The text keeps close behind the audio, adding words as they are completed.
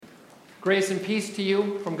Grace and peace to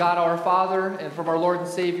you from God our Father and from our Lord and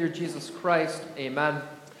Savior Jesus Christ. Amen.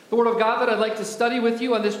 The Word of God that I'd like to study with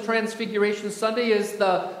you on this Transfiguration Sunday is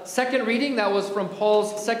the second reading. That was from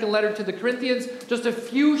Paul's second letter to the Corinthians. Just a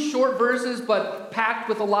few short verses, but packed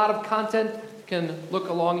with a lot of content. You can look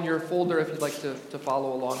along in your folder if you'd like to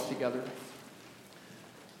follow along together.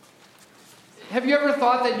 Have you ever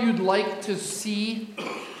thought that you'd like to see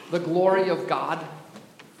the glory of God?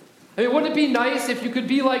 I mean, wouldn't it be nice if you could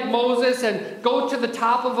be like Moses and go to the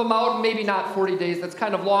top of a mountain, maybe not 40 days, that's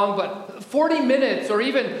kind of long, but 40 minutes or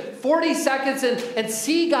even 40 seconds and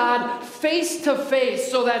see God face to face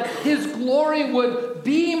so that His glory would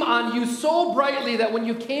beam on you so brightly that when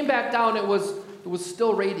you came back down, it was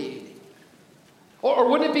still radiating. Or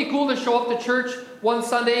wouldn't it be cool to show up to church one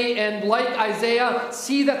Sunday and, like Isaiah,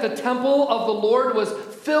 see that the temple of the Lord was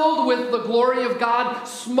filled with the glory of God,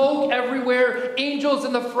 smoke everywhere, angels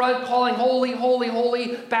in the front calling holy, holy,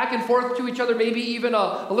 holy, back and forth to each other, maybe even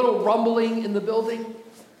a little rumbling in the building?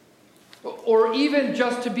 Or even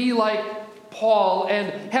just to be like Paul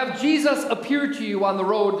and have Jesus appear to you on the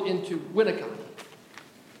road into Winnicott.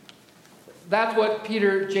 That's what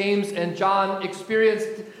Peter, James, and John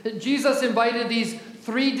experienced. Jesus invited these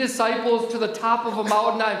three disciples to the top of a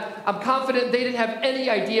mountain. I'm confident they didn't have any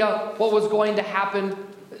idea what was going to happen.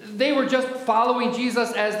 They were just following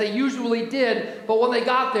Jesus as they usually did, but when they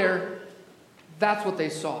got there, that's what they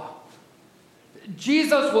saw.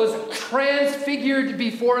 Jesus was transfigured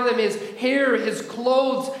before them. His hair, his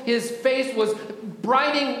clothes, his face was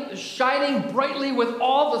shining brightly with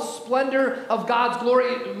all the splendor of God's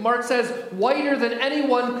glory. Mark says, whiter than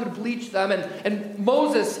anyone could bleach them. And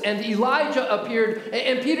Moses and Elijah appeared.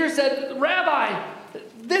 And Peter said, Rabbi,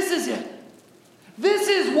 this is it. This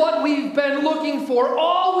is what we've been looking for.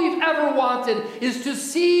 All we've ever wanted is to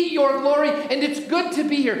see your glory. And it's good to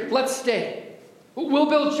be here. Let's stay. We'll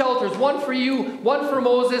build shelters, one for you, one for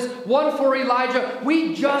Moses, one for Elijah.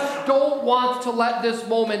 We just don't want to let this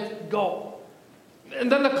moment go.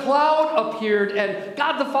 And then the cloud appeared, and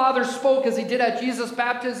God the Father spoke as He did at Jesus'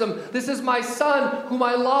 baptism. This is my Son, whom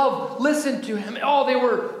I love. Listen to Him. Oh, they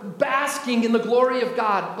were basking in the glory of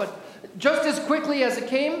God. But just as quickly as it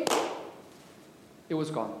came, it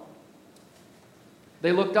was gone.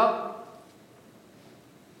 They looked up,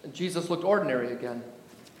 and Jesus looked ordinary again.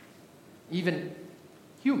 Even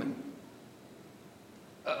human.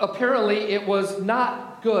 Apparently, it was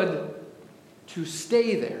not good to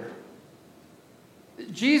stay there.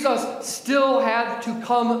 Jesus still had to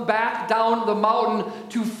come back down the mountain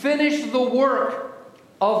to finish the work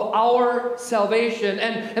of our salvation.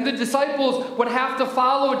 And the disciples would have to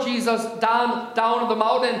follow Jesus down the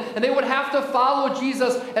mountain, and they would have to follow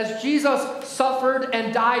Jesus as Jesus suffered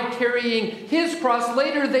and died carrying His cross.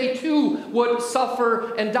 Later, they too would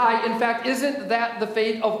suffer and die. In fact, isn't that the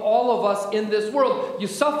fate of all of us in this world? You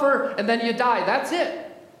suffer and then you die. That's it.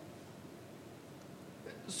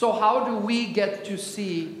 So how do we get to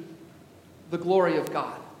see the glory of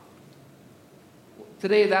God?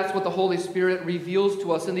 Today, that's what the Holy Spirit reveals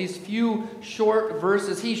to us in these few short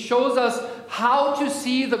verses. He shows us how to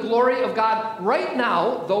see the glory of God right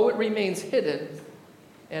now, though it remains hidden,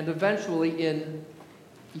 and eventually in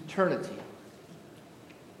eternity.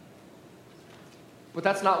 But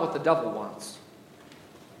that's not what the devil wants.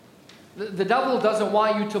 The devil doesn't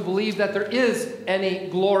want you to believe that there is any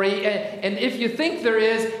glory. And if you think there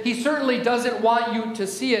is, he certainly doesn't want you to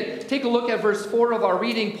see it. Take a look at verse 4 of our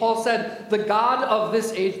reading. Paul said, the God of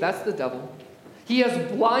this age, that's the devil, he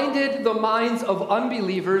has blinded the minds of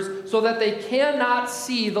unbelievers so that they cannot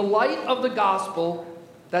see the light of the gospel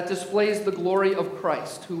that displays the glory of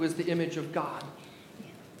Christ, who is the image of God.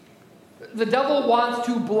 The devil wants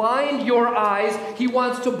to blind your eyes, he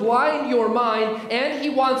wants to blind your mind, and he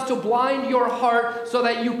wants to blind your heart so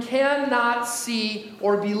that you cannot see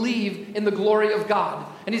or believe in the glory of God.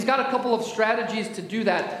 And he's got a couple of strategies to do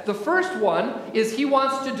that. The first one is he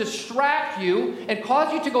wants to distract you and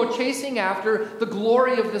cause you to go chasing after the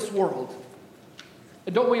glory of this world.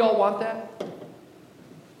 And don't we all want that?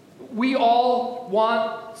 We all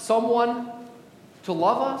want someone to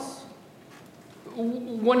love us.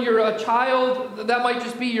 When you're a child, that might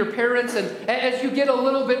just be your parents, and as you get a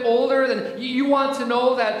little bit older, then you want to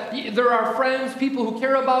know that there are friends, people who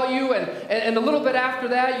care about you, and a little bit after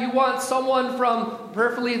that, you want someone from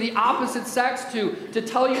preferably the opposite sex to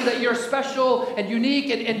tell you that you're special and unique,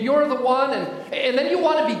 and you're the one, and then you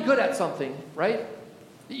want to be good at something, right?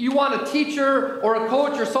 You want a teacher or a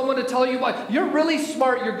coach or someone to tell you, you're really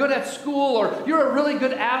smart, you're good at school, or you're a really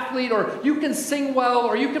good athlete, or you can sing well,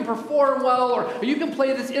 or you can perform well, or you can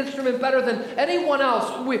play this instrument better than anyone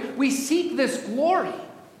else. We seek this glory.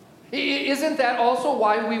 Isn't that also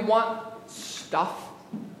why we want stuff.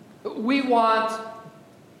 We want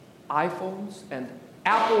iPhones and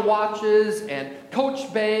Apple Watches and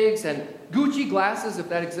Coach bags and Gucci glasses, if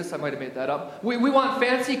that exists, I might have made that up. We want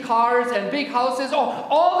fancy cars and big houses,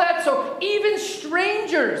 all that, so even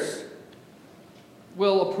strangers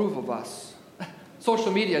will approve of us.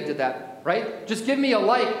 Social media did that, right? Just give me a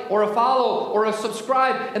like or a follow or a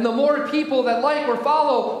subscribe, and the more people that like or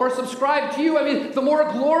follow or subscribe to you, the more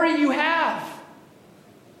glory you have.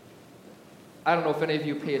 I don't know if any of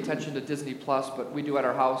you pay attention to Disney Plus, but we do at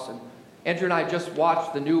our house, and Andrew and I just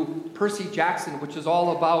watched the new Percy Jackson, which is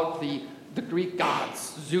all about the Greek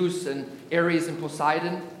gods, Zeus and Ares and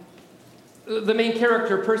Poseidon. The main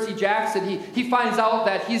character, Percy Jackson, he finds out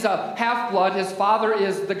that he's a half-blood. His father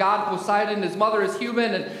is the god Poseidon, his mother is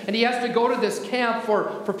human, and he has to go to this camp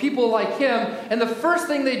for people like him. And the first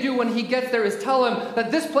thing they do when he gets there is tell him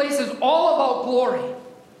that this place is all about glory.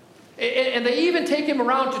 And they even take him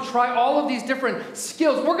around to try all of these different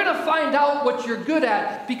skills. We're going to find out what you're good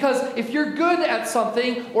at, because if you're good at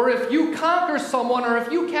something, or if you conquer someone, or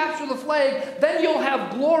if you capture the flag, then you'll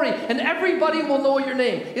have glory, and everybody will know your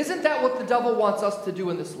name. Isn't that what the devil wants us to do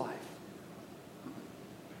in this life?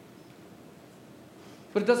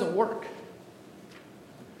 But it doesn't work.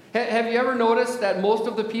 Have you ever noticed that most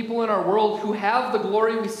of the people in our world who have the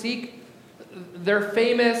glory we seek, they're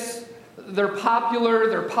famous, they're popular,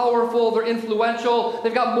 they're powerful, they're influential,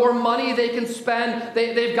 they've got more money they can spend,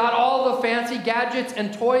 they've got all the fancy gadgets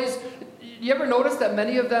and toys. You ever notice that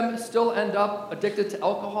many of them still end up addicted to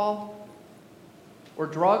alcohol or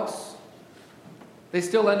drugs? They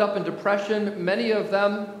still end up in depression. Many of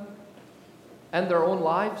them end their own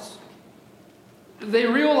lives. They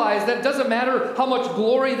realize that it doesn't matter how much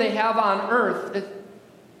glory they have on earth,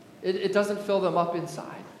 it doesn't fill them up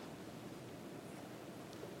inside.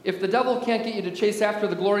 If the devil can't get you to chase after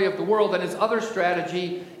the glory of the world, then his other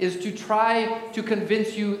strategy is to try to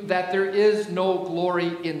convince you that there is no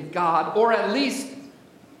glory in God, or at least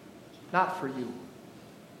not for you.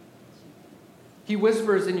 He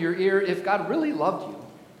whispers in your ear, if God really loved you,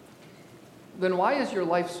 then why is your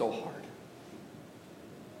life so hard?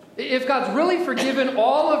 If God's really forgiven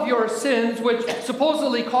all of your sins, which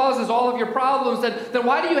supposedly causes all of your problems, then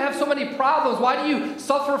why do you have so many problems? Why do you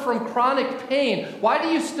suffer from chronic pain? Why do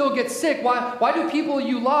you still get sick? Why do people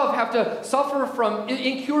you love have to suffer from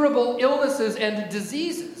incurable illnesses and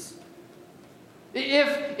diseases?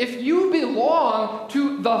 If you belong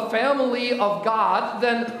to the family of God,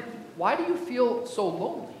 then why do you feel so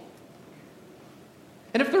lonely?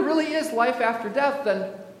 And if there really is life after death,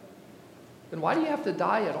 then why do you have to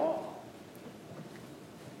die at all?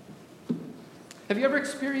 Have you ever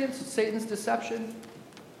experienced Satan's deception?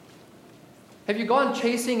 Have you gone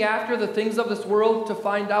chasing after the things of this world to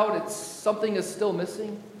find out something is still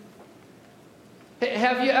missing?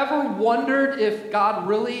 Have you ever wondered if God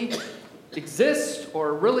really exists,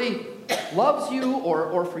 or really loves you,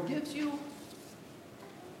 or forgives you?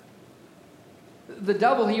 The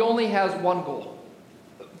devil, he only has one goal.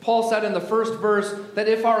 Paul said in the first verse that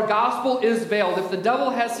if our gospel is veiled, if the devil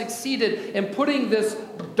has succeeded in putting this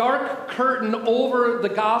dark curtain over the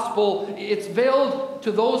gospel, it's veiled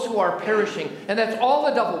to those who are perishing. And that's all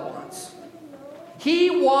the devil wants. He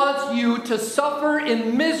wants you to suffer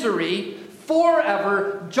in misery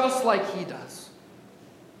forever, just like he does.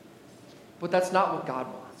 But that's not what God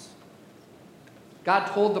wants. God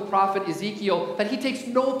told the prophet Ezekiel that he takes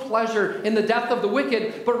no pleasure in the death of the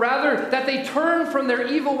wicked, but rather that they turn from their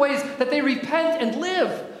evil ways, that they repent and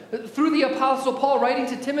live. Through the Apostle Paul writing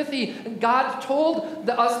to Timothy, God told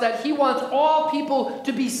us that he wants all people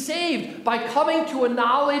to be saved by coming to a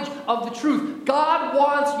knowledge of the truth. God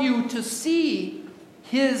wants you to see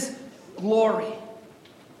his glory.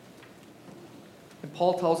 And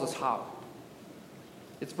Paul tells us how.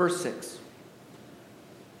 It's verse 6.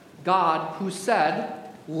 God, who said,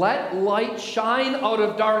 "Let light shine out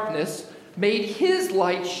of darkness," made his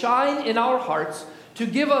light shine in our hearts to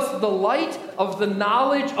give us the light of the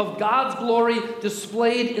knowledge of God's glory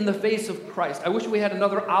displayed in the face of Christ. I wish we had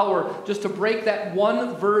another hour just to break that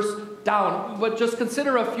one verse down, but just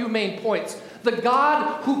consider a few main points. The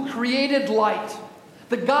God who created light,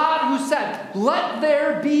 the God who said, "Let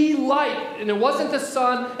there be light," and it wasn't the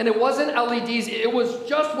sun and it wasn't LEDs, it was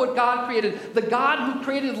just what God created. The God who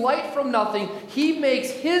created light from nothing, he makes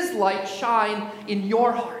his light shine in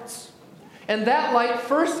your hearts. And that light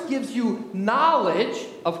first gives you knowledge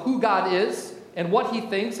of who God is and what he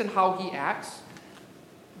thinks and how he acts.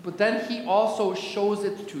 But then he also shows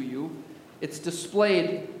it to you. It's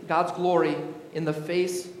displayed, God's glory, in the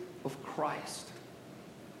face of Christ.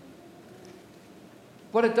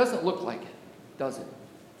 But it doesn't look like it, does it?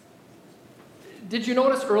 Did you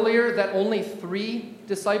notice earlier that only 3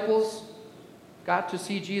 disciples got to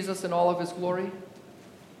see Jesus in all of his glory?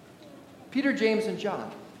 Peter, James, and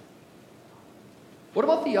John. What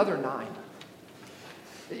about the other 9?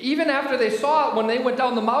 Even after they saw it, when they went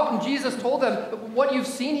down the mountain, Jesus told them, what you've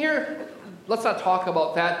seen here, let's not talk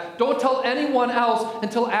about that. Don't tell anyone else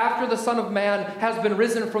until after the Son of Man has been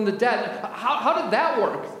risen from the dead. How did that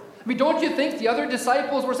work? I mean, don't you think the other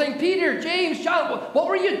disciples were saying, Peter, James, John, what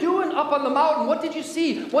were you doing up on the mountain? What did you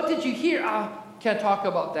see? What did you hear? Can't talk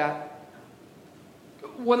about that.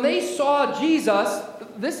 When they saw Jesus,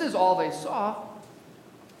 this is all they saw.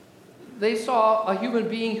 They saw a human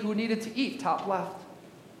being who needed to eat, top left.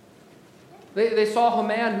 They saw a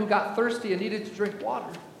man who got thirsty and needed to drink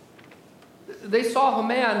water. They saw a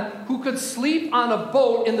man who could sleep on a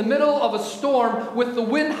boat in the middle of a storm with the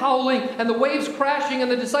wind howling and the waves crashing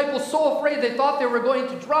and the disciples so afraid they thought they were going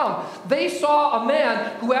to drown. They saw a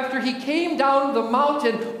man who, after he came down the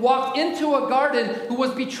mountain, walked into a garden, who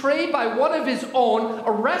was betrayed by one of his own,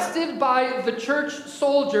 arrested by the church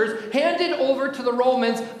soldiers, handed over to the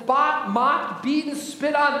Romans, mocked, beaten,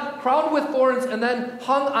 spit on, crowned with thorns, and then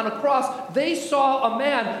hung on a cross. They saw a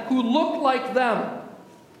man who looked like them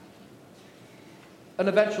and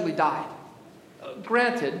eventually died.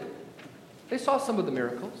 Granted, they saw some of the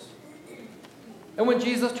miracles. And when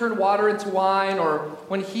Jesus turned water into wine, or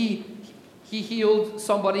when he healed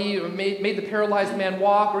somebody, or made the paralyzed man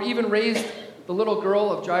walk, or even raised the little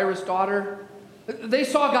girl of Jairus' daughter, they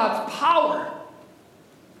saw God's power.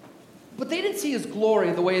 But they didn't see his glory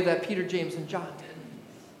the way that Peter, James, and John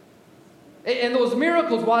did. And those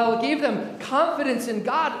miracles, while it gave them confidence in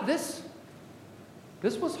God, this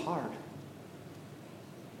was hard.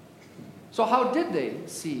 So how did they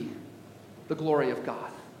see the glory of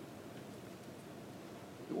God?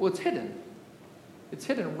 Well, it's hidden. It's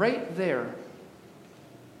hidden right there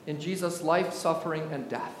in Jesus' life, suffering, and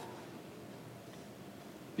death.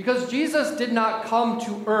 Because Jesus did not come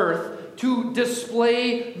to earth to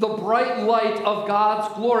display the bright light of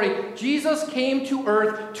God's glory. Jesus came to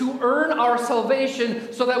earth to earn our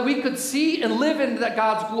salvation so that we could see and live in that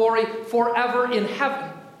God's glory forever in heaven.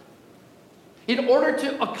 In order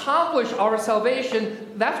to accomplish our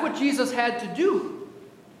salvation, that's what Jesus had to do.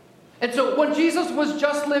 And so when Jesus was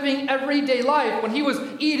just living everyday life, when he was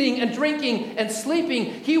eating and drinking and sleeping,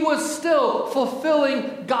 he was still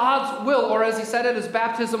fulfilling God's will, or as he said at his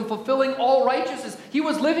baptism, fulfilling all righteousness. He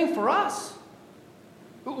was living for us.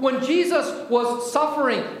 When Jesus was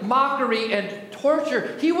suffering mockery and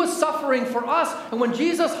torture, he was suffering for us. And when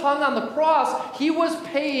Jesus hung on the cross, he was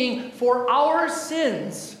paying for our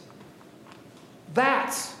sins.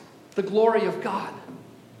 That's the glory of God.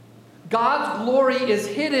 God's glory is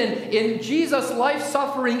hidden in Jesus' life,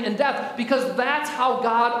 suffering, and death, because that's how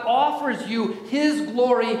God offers you his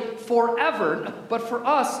glory forever. But for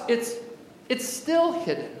us, it's still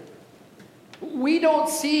hidden. We don't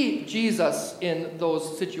see Jesus in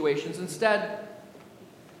those situations. Instead,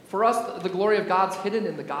 for us, the glory of God's hidden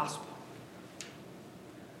in the gospel.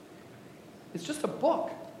 It's just a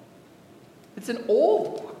book. It's an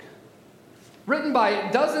old book, written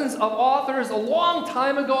by dozens of authors a long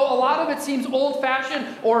time ago. A lot of it seems old-fashioned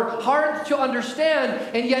or hard to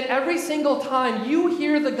understand, and yet every single time you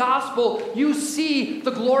hear the gospel, you see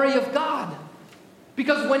the glory of God.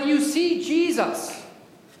 Because when you see Jesus,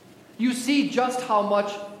 you see just how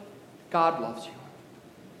much God loves you.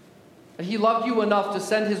 And he loved you enough to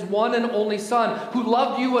send his one and only Son, who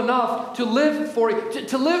loved you enough to live for you,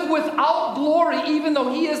 to live without glory, even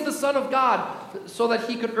though he is the Son of God, so that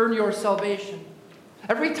he could earn your salvation.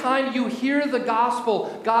 Every time you hear the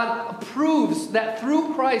gospel, God proves that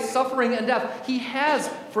through Christ's suffering and death, he has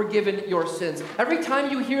forgiven your sins. Every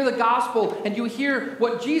time you hear the gospel and you hear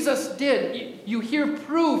what Jesus did, you hear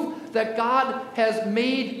proof that God has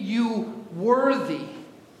made you worthy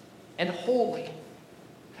and holy.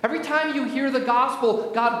 Every time you hear the gospel,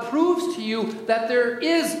 God proves to you that there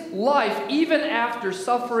is life even after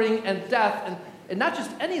suffering and death, and not just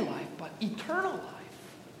any life, but eternal life.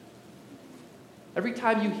 Every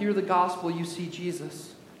time you hear the gospel, you see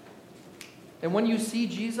Jesus. And when you see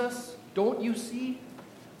Jesus, don't you see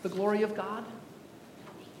the glory of God?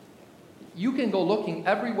 You can go looking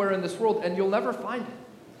everywhere in this world and you'll never find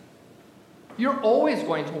it. You're always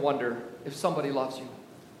going to wonder if somebody loves you.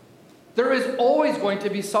 There is always going to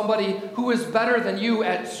be somebody who is better than you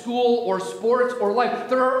at school or sports or life.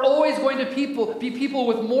 There are always going to be people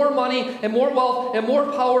with more money and more wealth and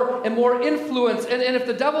more power and more influence. And if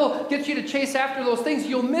the devil gets you to chase after those things,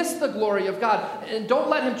 you'll miss the glory of God. And don't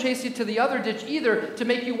let him chase you to the other ditch either to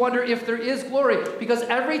make you wonder if there is glory. Because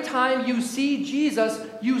every time you see Jesus,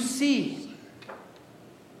 you see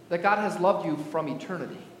that God has loved you from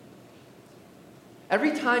eternity.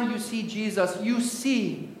 Every time you see Jesus, you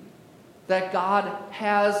see that God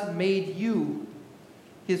has made you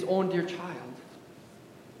his own dear child.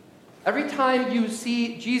 Every time you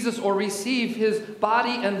see Jesus or receive his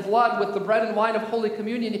body and blood with the bread and wine of Holy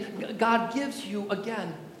Communion, God gives you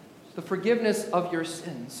again the forgiveness of your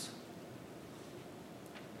sins.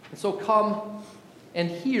 And so come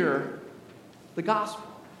and hear the gospel.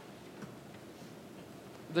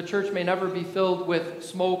 The church may never be filled with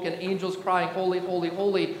smoke and angels crying, holy, holy,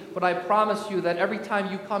 holy, but I promise you that every time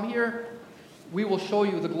you come here, we will show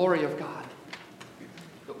you the glory of God.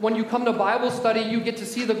 When you come to Bible study, you get to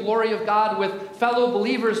see the glory of God with fellow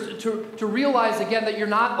believers to realize again that you're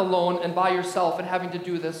not alone and by yourself and having to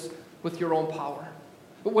do this with your own power.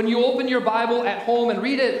 But when you open your Bible at home and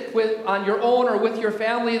read it on your own or with your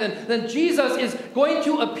family, then Jesus is going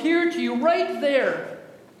to appear to you right there.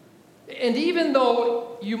 And even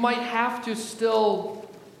though you might have to still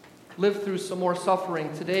live through some more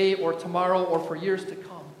suffering today or tomorrow or for years to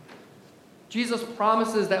come, Jesus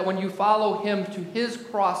promises that when you follow him to his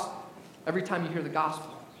cross every time you hear the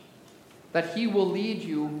gospel, that he will lead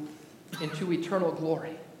you into eternal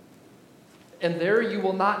glory. And there you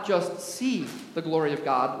will not just see the glory of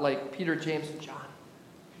God like Peter, James, and John,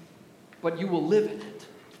 but you will live in it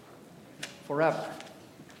forever.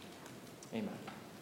 Amen.